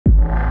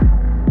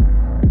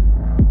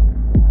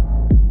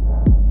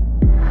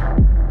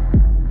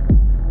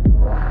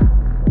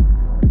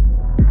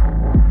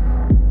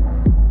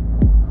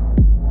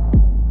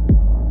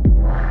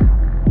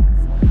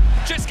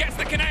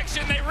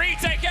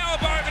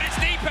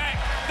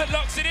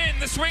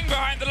the swing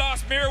behind the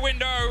last mirror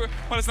window.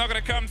 Well, it's not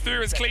going to come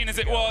through as clean as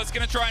it was.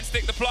 Going to try and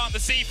stick the plant, the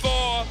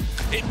C4.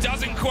 It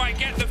doesn't quite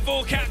get the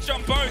full catch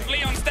on both.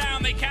 Leon's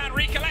down. They can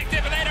recollect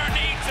it, but they don't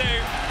need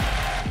to.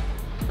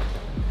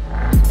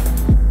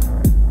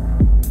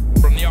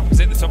 From the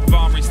opposite, the top of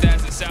Armory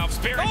stairs itself.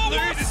 Spirit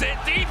loses it.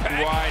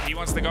 Deapek wide. He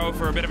wants to go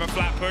for a bit of a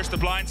flat push. The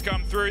blinds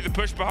come through. The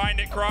push behind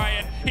it,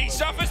 crying. He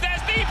suffers.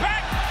 There's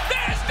Deapek.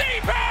 There's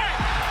Deapek.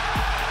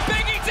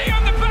 Big ET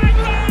on the back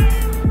line.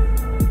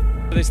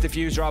 This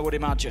diffuser, I would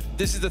imagine.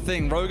 This is the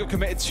thing, Rogue have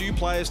committed 2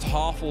 players to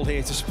half wall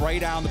here to spray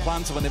down the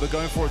planter when they were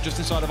going for it just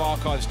inside of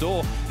Archive's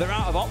door. They're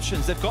out of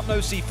options, they've got no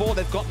C4,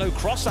 they've got no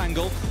cross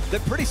angle. They're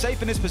pretty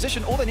safe in this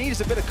position, all they need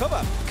is a bit of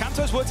cover.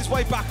 Kanto's worked his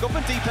way back up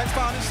and Deapek's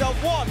found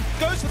himself one.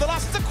 Goes for the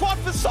last, it's a quad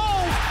for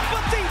Souls,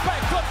 but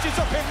Deapek clutches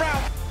up in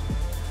round.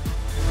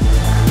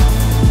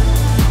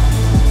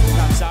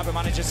 Saber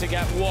manages to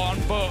get one,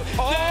 but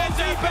there's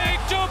a big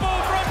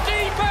double from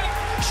Deapek!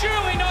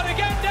 Surely not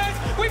again, Des!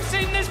 We've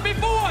seen this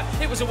before!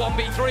 It was a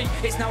 1v3,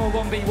 it's now a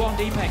 1v1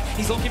 Deapek.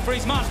 He's looking for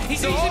his man, he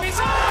sees him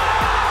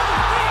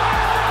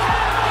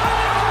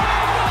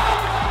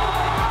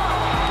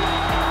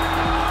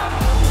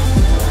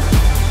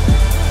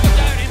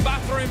down in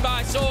bathroom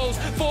by Souls,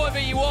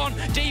 4v1,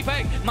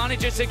 Deapek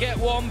manages to get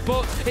one,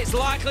 but it's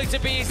likely to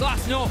be his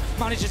last. No,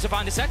 manages to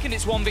find a second,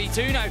 it's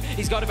 1v2 now.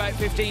 He's got about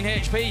 15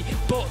 HP,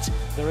 but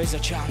there is a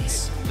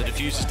chance. The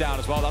diffuser's down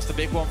as well, that's the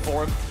big one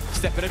for him.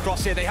 Stepping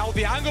across here, they held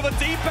the angle, but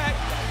Deapek,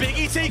 Big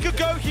ET could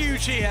go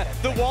huge here.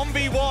 The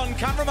 1v1,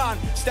 cameraman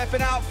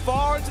stepping out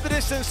far into the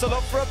distance to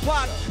look for a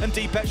plant, and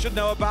Deapek should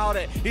know about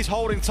it. He's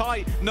holding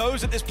tight,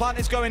 knows that this plant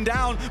is going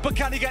down, but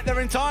can he get there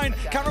in time?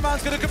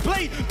 Cameraman's gonna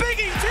complete, Big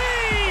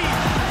ET!